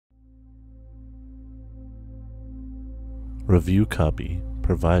Review copy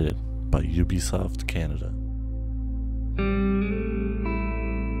provided by Ubisoft Canada.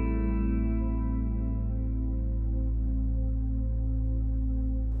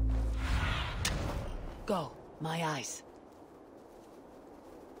 Go, my eyes.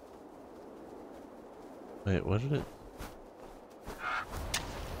 Wait, what did it?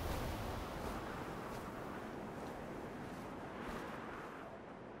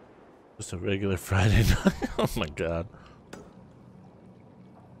 Just a regular Friday night? Oh my god.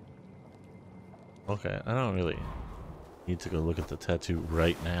 Okay, I don't really need to go look at the tattoo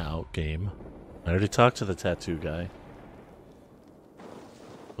right now, game. I already talked to the tattoo guy.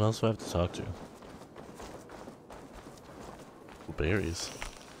 Who else do I have to talk to? Ooh, berries.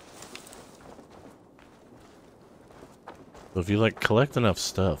 So if you like collect enough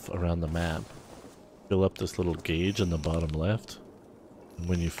stuff around the map, fill up this little gauge in the bottom left, and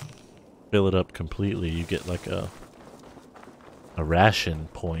when you fill it up completely, you get like a ration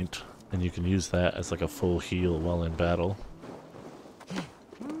point, and you can use that as like a full heal while in battle.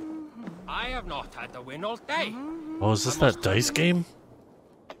 I have not had the win all day. Oh, is this that dice game?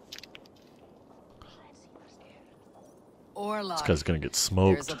 Orlok. This guy's gonna get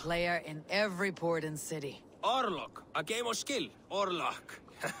smoked. There's a player in every port and city. Orlok, a game of skill. Orlok.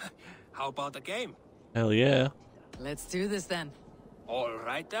 How about the game? Hell yeah. Let's do this then. All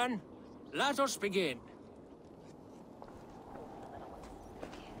right then. Let us begin.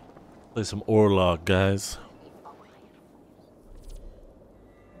 Play some Orlok, guys.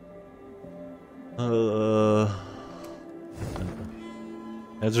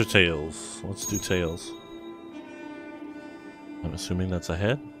 Heads or tails? Let's do tails. I'm assuming that's a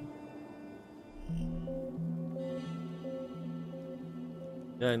head.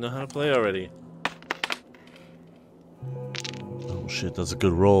 Yeah, I know how to play already. Oh shit, that's a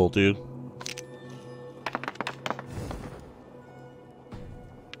good roll, dude.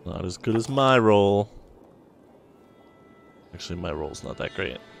 Not as good as my roll. Actually, my roll's not that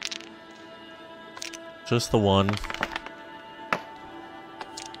great. Just the one.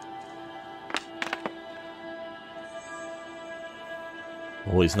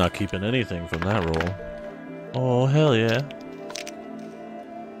 Oh, he's not keeping anything from that roll. Oh, hell yeah.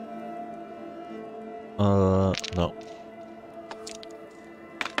 No.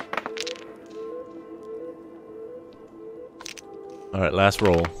 Alright, last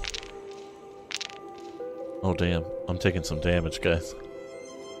roll. Oh, damn. I'm taking some damage, guys.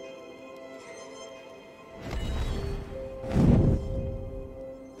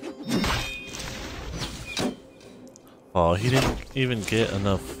 Oh, he didn't even get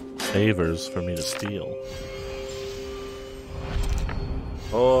enough favors for me to steal.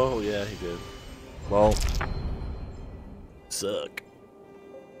 Oh, yeah, he did. Well, suck.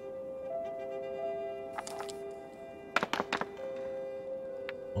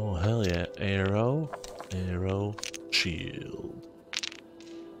 Oh, hell yeah. Arrow, arrow, shield.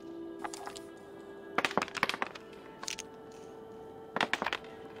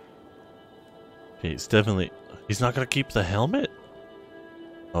 Okay, he's not gonna keep the helmet?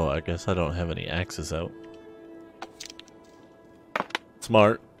 Oh, I guess I don't have any axes out.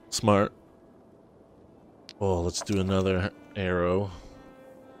 Smart, smart. Oh, let's do another arrow.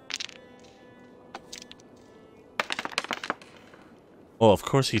 Oh, of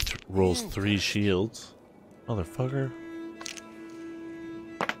course he rolls 3 shields. Motherfucker.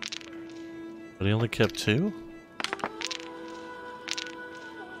 But he only kept 2?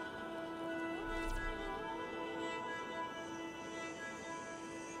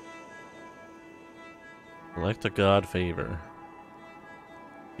 Select a god favor.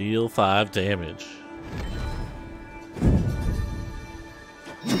 Deal 5 damage.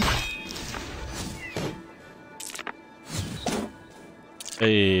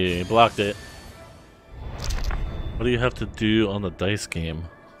 Hey, blocked it. What do you have to do on the dice game?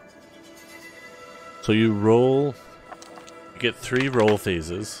 So you roll, you get 3 roll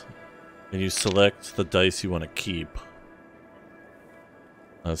phases, and you select the dice you want to keep.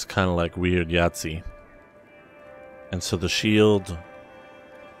 That's kind of like weird Yahtzee. And so the shield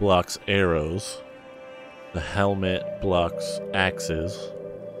blocks arrows, the helmet blocks axes,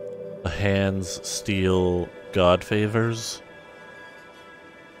 the hands steal god favors,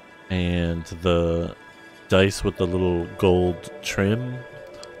 and the dice with the little gold trim,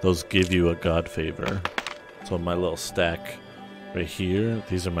 those give you a god favor. So my little stack right here,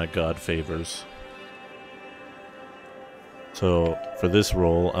 these are my god favors. So for this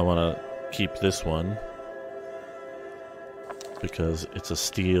roll, I want to keep this one because it's a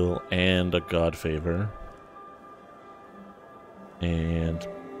steal and a god favor. And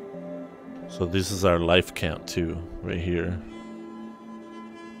so So this is our life count too, right here.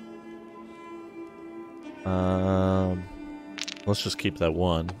 Let's just keep that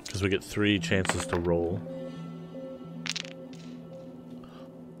one, because we get 3 chances to roll.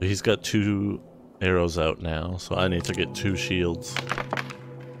 But he's got 2 arrows out now, so I need to get 2 shields.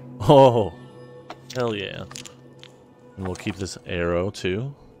 Oh, hell yeah. And we'll keep this arrow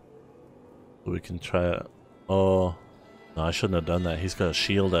too. So we can try it. Oh, no, I shouldn't have done that. He's got a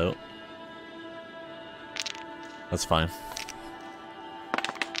shield out. That's fine.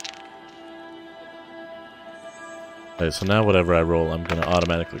 Okay, so now whatever I roll, I'm gonna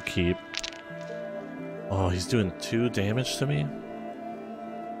automatically keep. Oh, he's doing 2 damage to me?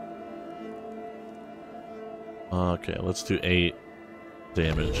 Okay, let's do 8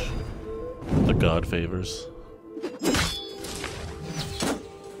 damage. The god favors.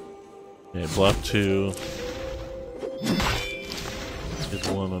 Okay, block 2. Hit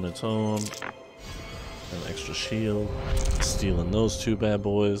 1 on its own. An extra shield. Stealing those 2 bad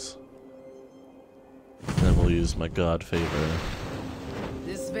boys. And then we'll use my god favor.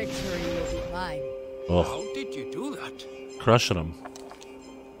 This victory will be mine. Oh, How did you do that? crushing him.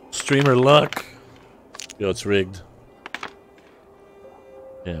 Streamer luck. Yo, it's rigged.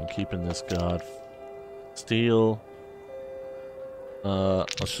 Yeah, I'm keeping this god. Steal.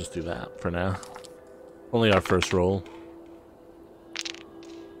 Let's just do that for now. Only our first roll.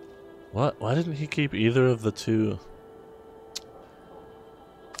 What? Why didn't he keep either of the 2?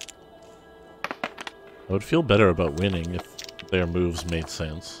 I would feel better about winning if their moves made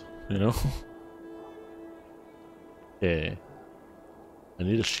sense, you know? Okay. I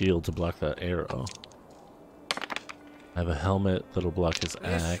need a shield to block that arrow. I have a helmet that'll block his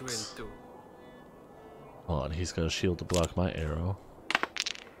axe. This will do. Oh, and he's got a shield to block my arrow.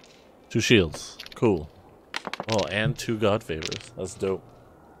 2 shields. Cool. Oh, and 2 god favors. That's dope.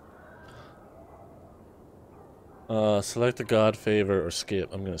 Select a god favor or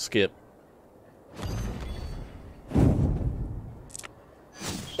skip. I'm gonna skip.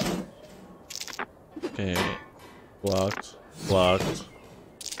 Okay. Blocked. Blocked.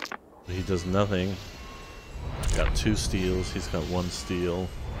 He does nothing. Got 2 steals. He's got 1 steal.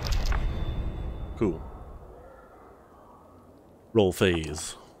 Cool. Roll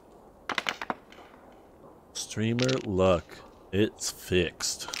phase. Streamer luck. It's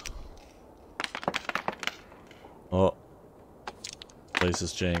fixed. Oh. Place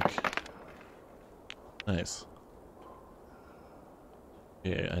is jank. Nice.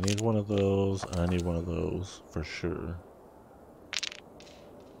 Yeah, I need one of those. I need one of those for sure.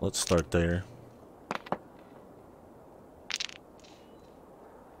 Let's start there.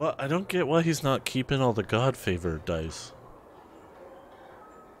 Well, I don't get why he's not keeping all the god favor dice.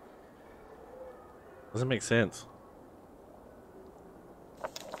 Doesn't make sense.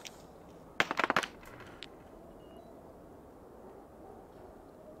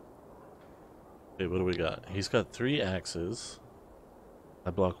 Okay, what do we got? He's got 3 axes. I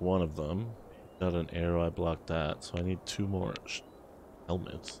block 1 of them. Got an arrow, I blocked that. So I need 2 more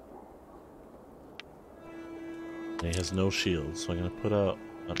helmets. And he has no shield, so I'm gonna put out...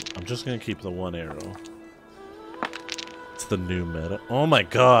 I'm just gonna keep the 1 arrow. It's the new meta. Oh my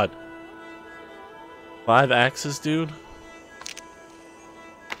god! 5 axes, dude?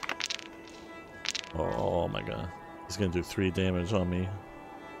 Oh my god. He's gonna do 3 damage on me.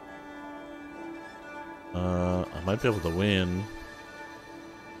 I might be able to win.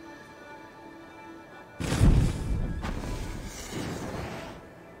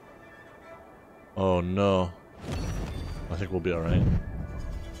 Oh no. I think we'll be alright.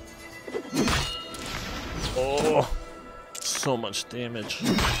 Oh! So much damage.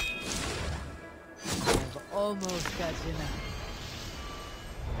 I've almost got you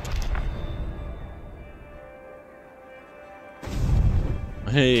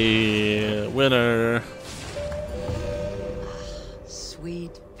now. Hey, winner!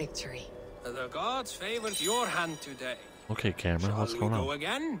 Sweet victory. The gods favored your hand today. Okay, camera, Shall what's we going go on?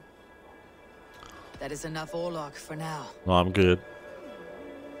 again? That is enough Orlok for now. Oh, I'm good.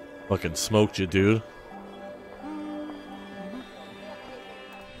 Fucking smoked you, dude.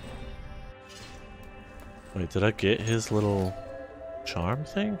 Wait, did I get his little charm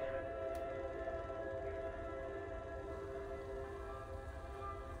thing?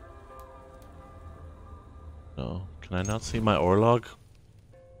 No. Can I not see my Orlog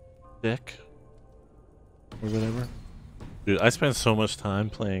deck? Or whatever? Dude, I spent so much time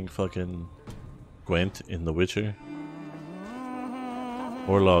playing fucking Gwent in The Witcher.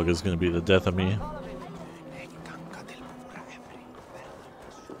 Orlog is gonna be the death of me.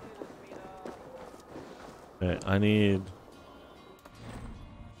 Okay, I need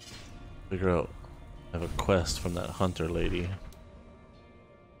Figure out. I have a quest from that hunter lady.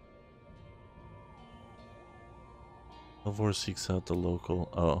 Alvor seeks out the local.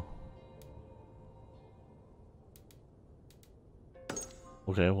 Oh.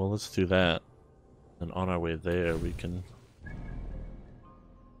 Okay, well, let's do that. And on our way there, we can.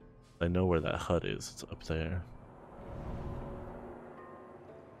 I know where that hut is. It's up there.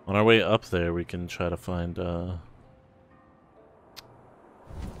 On our way up there, we can try to find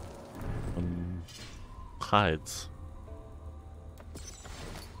hides. What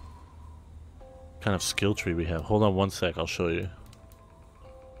kind of skill tree we have? Hold on one sec, I'll show you.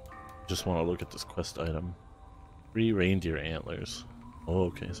 Just want to look at this quest item. 3 reindeer antlers. Oh,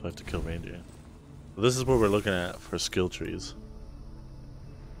 okay, so I have to kill reindeer. So this is what we're looking at for skill trees.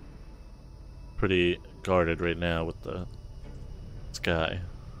 Pretty guarded right now with the sky.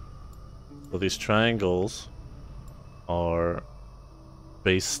 So these triangles are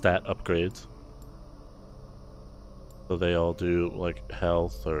base stat upgrades. So they all do like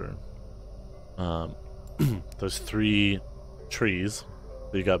health or there's 3 trees.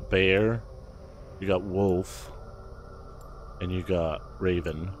 So you got bear, you got wolf, and you got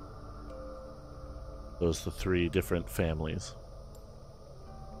raven. Those are the 3 different families.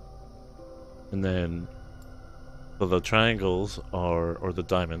 And then so the triangles are, or the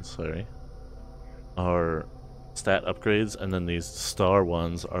diamonds, sorry, are stat upgrades, and then these star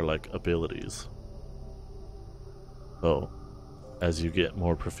ones are like abilities. So as you get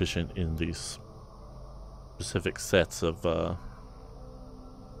more proficient in these specific sets of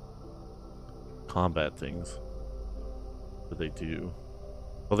combat things, what they do,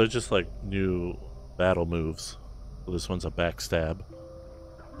 well, they're just like new battle moves. So this one's a backstab,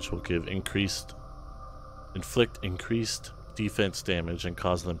 which will give inflict increased defense damage and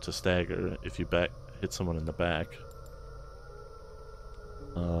cause them to stagger if you hit someone in the back.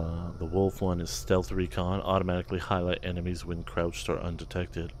 The wolf one is stealth recon, automatically highlight enemies when crouched or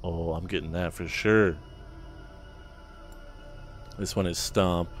undetected. Oh, I'm getting that for sure. This one is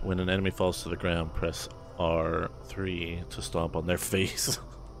stomp. When an enemy falls to the ground, press R3 to stomp on their face.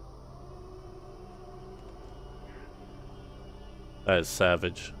 That is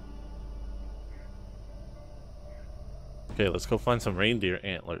savage. Okay, let's go find some reindeer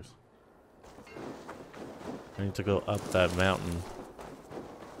antlers. I need to go up that mountain.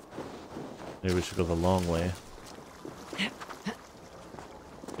 Maybe we should go the long way.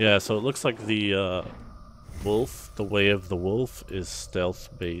 Yeah, so it looks like the wolf, the way of the wolf, is stealth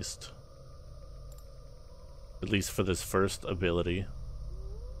based. At least for this first ability.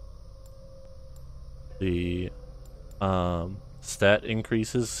 The stat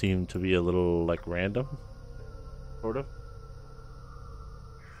increases seem to be a little like random, sort of.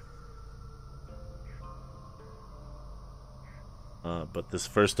 But this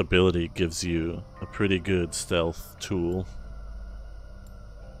first ability gives you a pretty good stealth tool.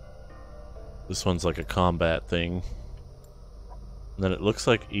 This one's like a combat thing. And then it looks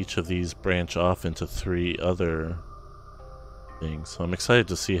like each of these branch off into 3 other things. So I'm excited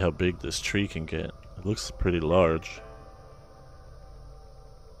to see how big this tree can get. It looks pretty large.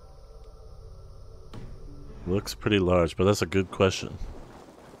 Looks pretty large, but that's a good question.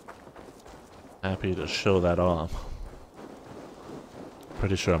 Happy to show that off.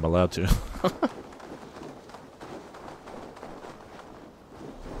 Pretty sure I'm allowed to.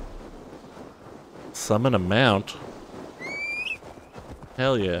 Summon a mount.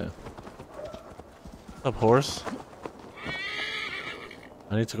 Hell yeah. What's up, horse?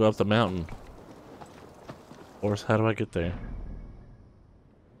 I need to go up the mountain. Horse, how do I get there?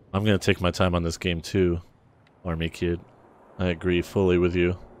 I'm gonna take my time on this game too, Army Kid. I agree fully with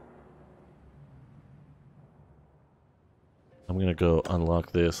you. I'm gonna go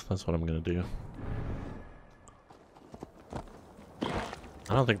unlock this. That's what I'm gonna do.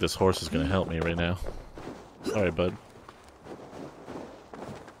 I don't think this horse is gonna help me right now. Sorry, bud.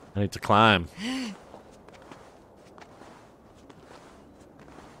 I need to climb.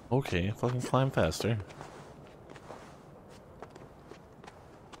 Okay, fucking climb faster.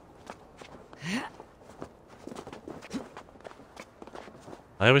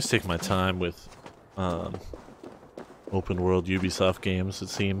 I always take my time with open world Ubisoft games, it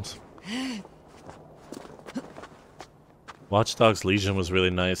seems. Watch Dogs Legion was really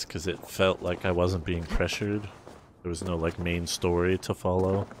nice because it felt like I wasn't being pressured. There was no like main story to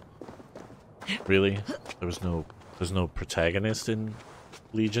follow. Really, there's no protagonist in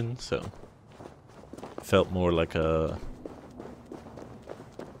Legion, so it felt more like the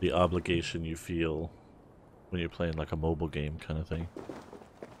obligation you feel when you're playing like a mobile game kind of thing.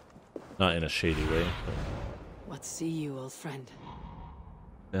 Not in a shady way, but What see you, old friend?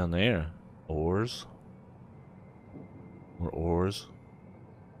 down there. Ores? More ores?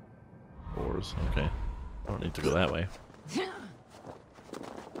 Ores, okay. I don't need to go that way.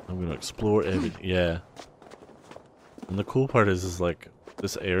 I'm gonna explore everything. Yeah. And the cool part is like,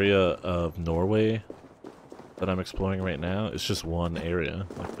 this area of Norway that I'm exploring right now is just one area.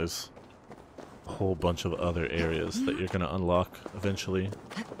 Like, there's a whole bunch of other areas that you're gonna unlock eventually.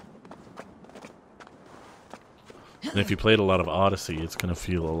 And if you played a lot of Odyssey, it's gonna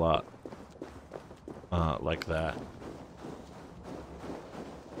feel a lot like that. It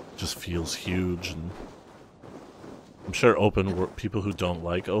just feels huge, and I'm sure people who don't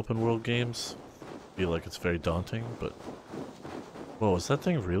like open world games feel like it's very daunting, but whoa, is that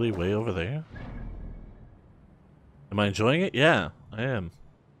thing really way over there? Am I enjoying it? Yeah, I am.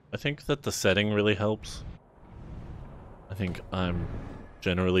 I think that the setting really helps. I think I'm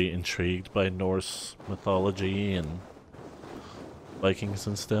generally intrigued by Norse mythology and Vikings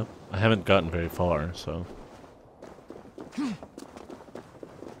and stuff. I haven't gotten very far, so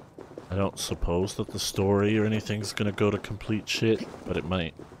I don't suppose that the story or anything's gonna go to complete shit, but it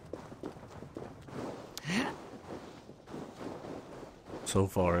might. So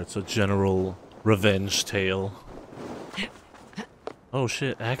far, it's a general revenge tale. Oh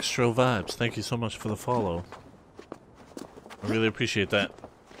shit, Axtro Vibes, thank you so much for the follow. I really appreciate that.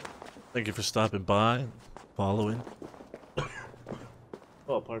 Thank you for stopping by and following.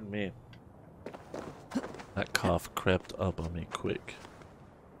 Oh, pardon me. That cough crept up on me quick.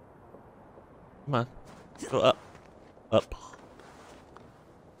 Come on. Go up. Up.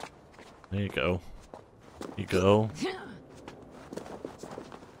 There you go. You go.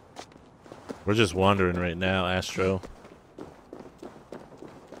 We're just wandering right now, Astro.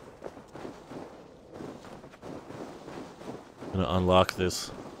 Gonna unlock this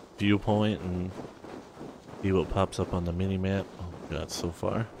viewpoint and see what pops up on the mini-map. Oh my god, so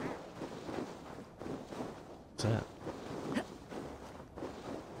far. What's that?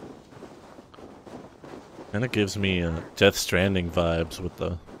 Kinda gives me Death Stranding vibes with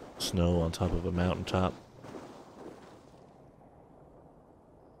the snow on top of a mountaintop.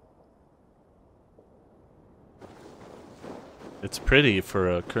 It's pretty for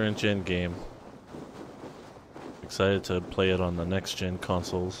a current gen game. Excited to play it on the next gen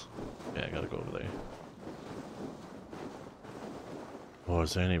consoles. Yeah, I gotta go over there. Oh,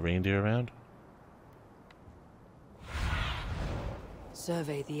 is there any reindeer around?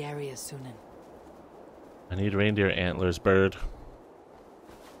 Survey the area, Sunan. I need reindeer antlers, bird.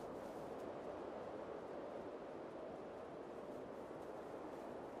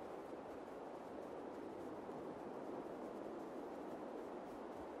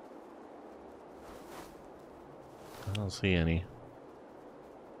 I don't see any.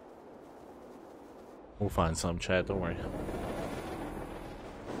 We'll find some, chat, don't worry.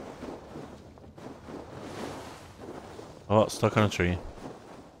 Oh, stuck on a tree.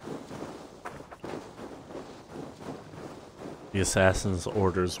 The assassin's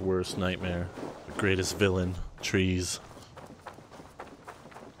order's worst nightmare. The greatest villain. Trees.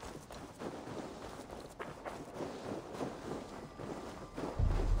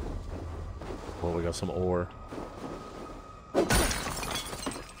 Oh, we got some ore.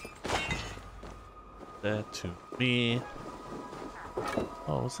 That to me.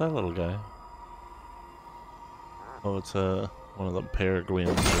 Oh, what's that little guy? Oh, it's one of the peregrines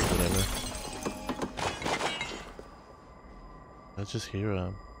or whatever. Did I just hear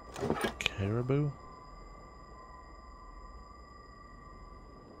a caribou?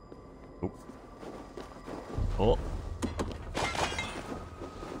 Oh. Oh.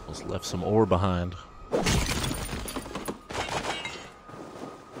 Almost left some ore behind.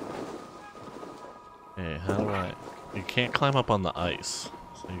 Hey, how do I... You can't climb up on the ice,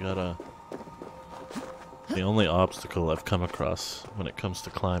 so you gotta... The only obstacle I've come across when it comes to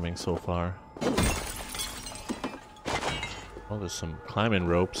climbing so far. Oh, there's some climbing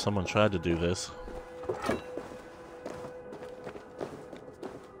ropes. Someone tried to do this.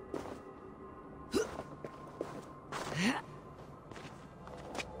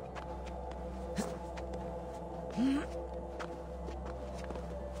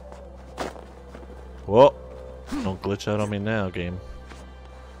 Whoa! Don't glitch out on me now, game.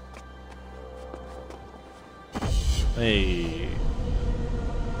 Hey.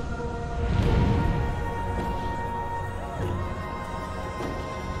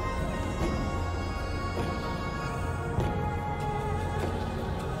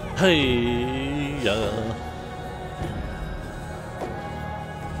 Hey, yeah.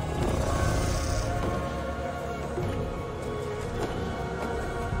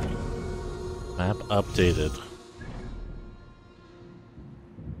 Map updated.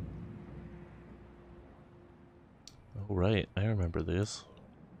 Right, I remember this.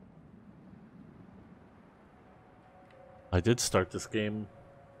 I did start this game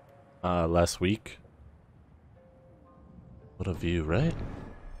last week. What a view, right?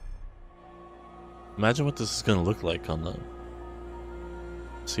 Imagine what this is gonna look like on the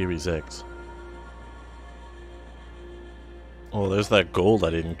Series X. Oh, there's that gold I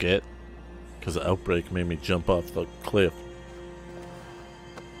didn't get because the outbreak made me jump off the cliff.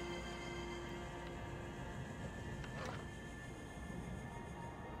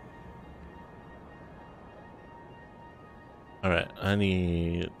 Alright, I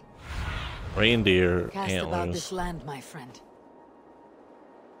need reindeer Cast about this antlers. land, my friend.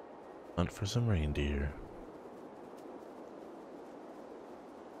 Hunt for some reindeer.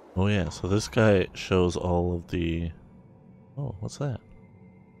 Oh yeah, so this guy shows all of the... Oh, what's that?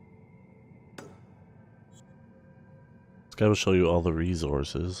 This guy will show you all the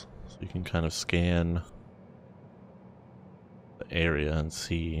resources, so you can kind of scan the area and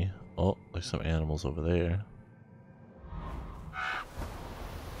see... Oh, there's some animals over there.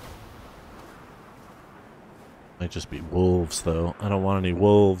 Might just be wolves, though. I don't want any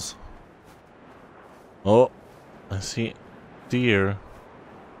wolves. Oh, I see deer.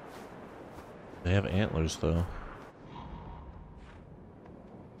 They have antlers, though.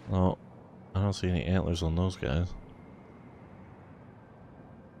 Oh, I don't see any antlers on those guys.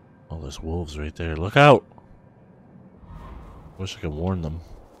 Oh, there's wolves right there. Look out! Wish I could warn them.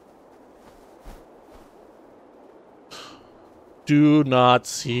 Do not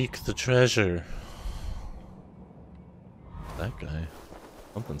seek the treasure. That guy.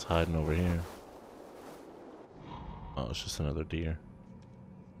 Something's hiding over here. Oh, it's just another deer.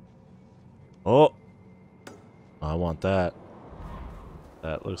 Oh! I want that.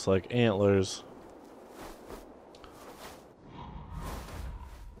 That looks like antlers.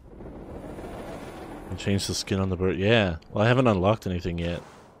 And change the skin on the bird. Yeah. Well, I haven't unlocked anything yet.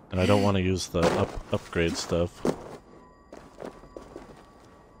 And I don't want to use the upgrade stuff.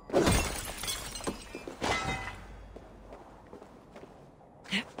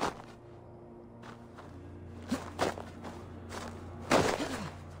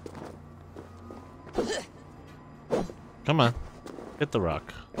 Come on. Hit the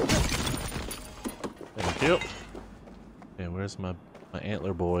rock. Thank you. Okay, where's my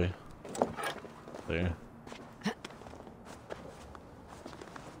antler boy? There.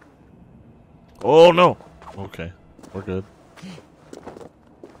 Oh no! Okay. We're good.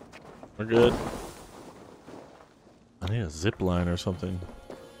 We're good. I need a zip line or something.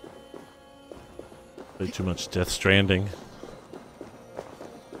 Played too much Death Stranding.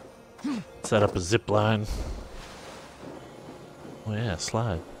 Set up a zip line. Oh yeah,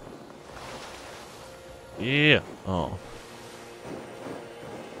 slide. Yeah. Oh.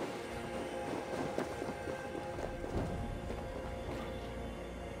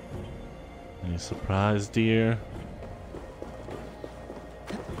 Any surprise, deer?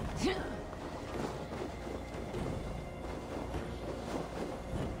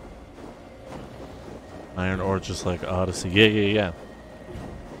 Iron ore, just like Odyssey. Yeah.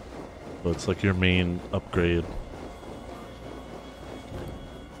 So it's like your main upgrade.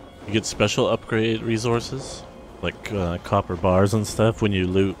 You get special upgrade resources, like copper bars and stuff, when you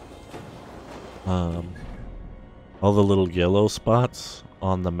loot all the little yellow spots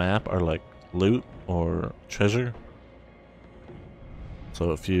on the map are like loot or treasure.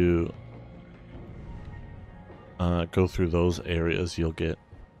 So if you go through those areas, you'll get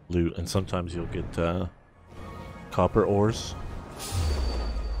loot, and sometimes you'll get copper ores.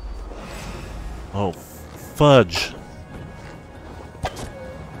 Oh, fudge!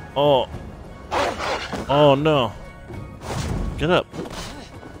 Oh. Oh no. Get up.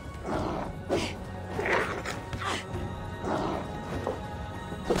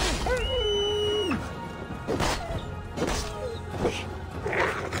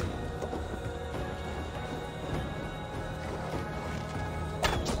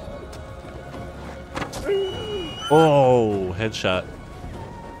 Oh, headshot.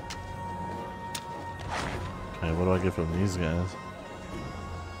 Okay, what do I get from these guys?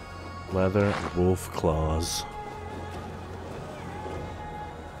 Leather, wolf claws.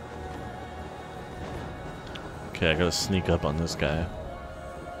 Okay, I gotta sneak up on this guy.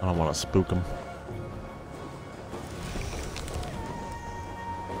 I don't want to spook him.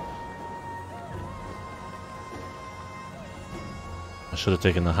 I should have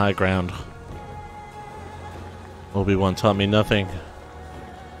taken the high ground. Obi-Wan taught me nothing.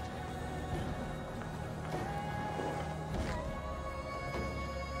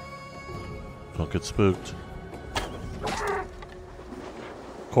 Don't get spooked.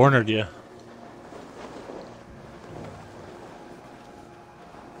 Cornered you.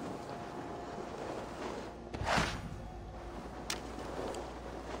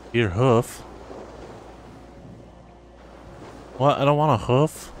 Your hoof. What? I don't want a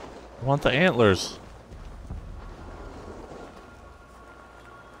hoof. I want the antlers.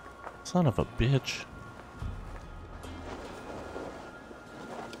 Son of a bitch.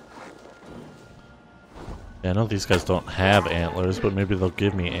 Yeah, I know these guys don't have antlers, but maybe they'll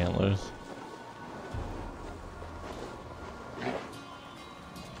give me antlers.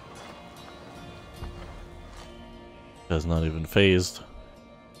 Guy's not even phased.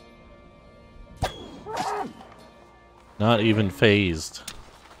 Not even phased.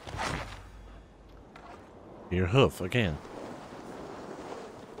 Your hoof again.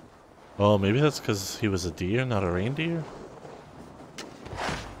 Oh, maybe that's because he was a deer, not a reindeer?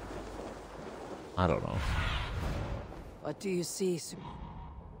 I don't know. What do you see? So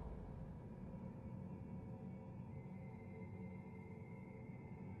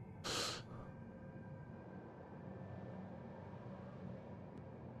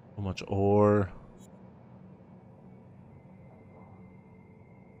much ore.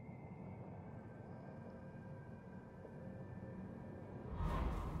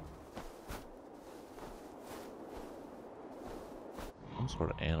 Some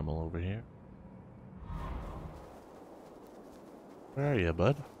sort of animal over here. Where are you,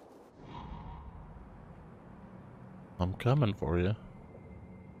 bud? I'm coming for you.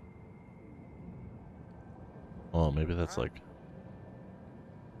 Oh, maybe that's like...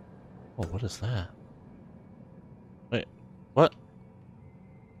 Oh, what is that? Wait, what?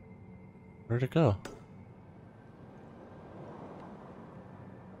 Where'd it go?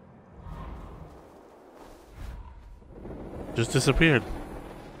 Just disappeared.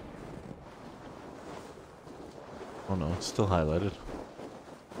 Oh no, it's still highlighted.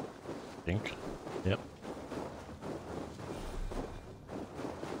 Pink. Yep.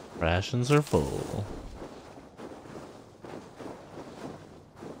 Rations are full.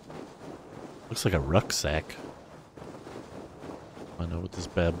 Looks like a rucksack. I know what this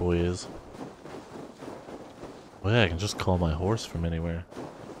bad boy is. Oh yeah, I can just call my horse from anywhere.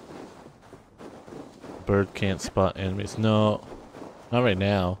 Bird can't spot enemies. No, not right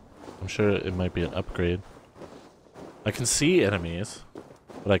now. I'm sure it might be an upgrade. I can see enemies,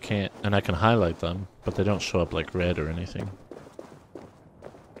 but I can't, and I can highlight them, but they don't show up like red or anything.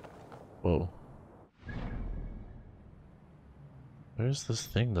 Whoa. Where's this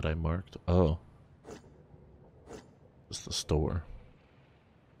thing that I marked? Oh. It's the store.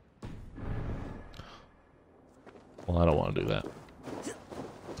 Well, I don't want to do that.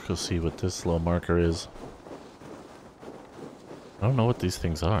 Let's go see what this little marker is. I don't know what these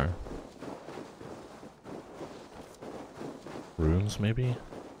things are. Runes, maybe?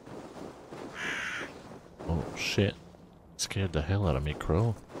 Oh, shit. Scared the hell out of me,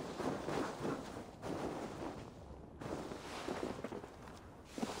 Crow.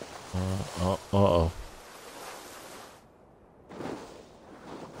 Uh-oh.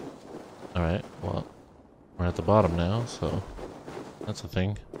 Alright, well, we're at the bottom now, so that's a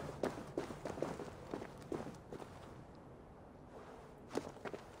thing.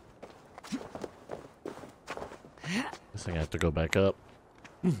 Guess I have to go back up.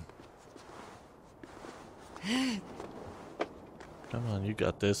 Come on, you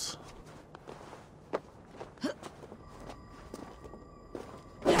got this.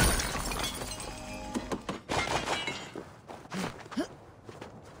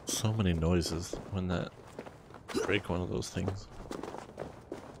 So many noises when that break one of those things.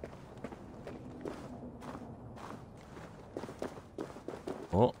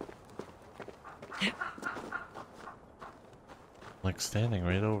 Oh. Like standing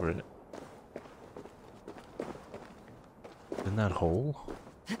right over it. In that hole?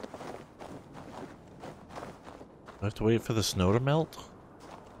 Do I have to wait for the snow to melt?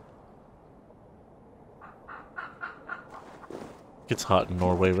 It's hot in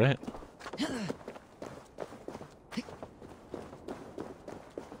Norway, right?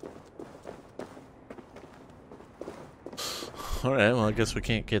 Alright, well I guess we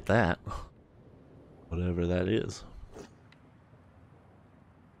can't get that. Whatever that is.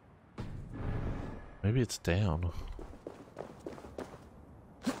 Maybe it's down.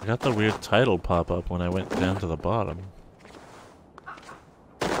 I got the weird title pop up when I went down to the bottom.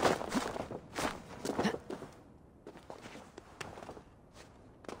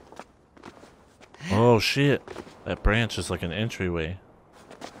 Oh shit, that branch is like an entryway.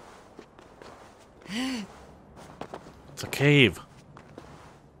 It's a cave.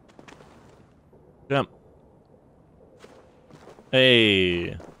 Jump.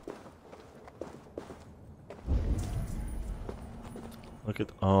 Hey. Look at,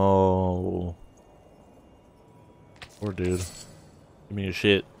 oh. Poor dude. Give me your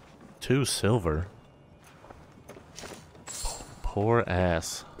shit. 2 silver. Poor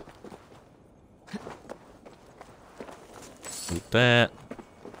ass. Loot that.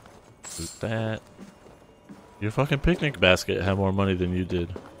 Loot that. Your fucking picnic basket had more money than you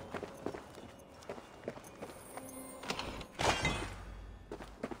did.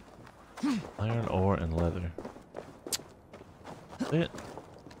 Iron ore and leather. That's it.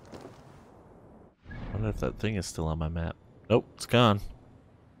 I wonder if that thing is still on my map. Nope, it's gone.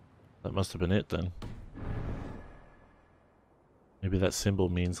 That must have been it then. Maybe that symbol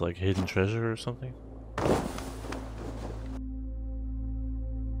means like hidden treasure or something?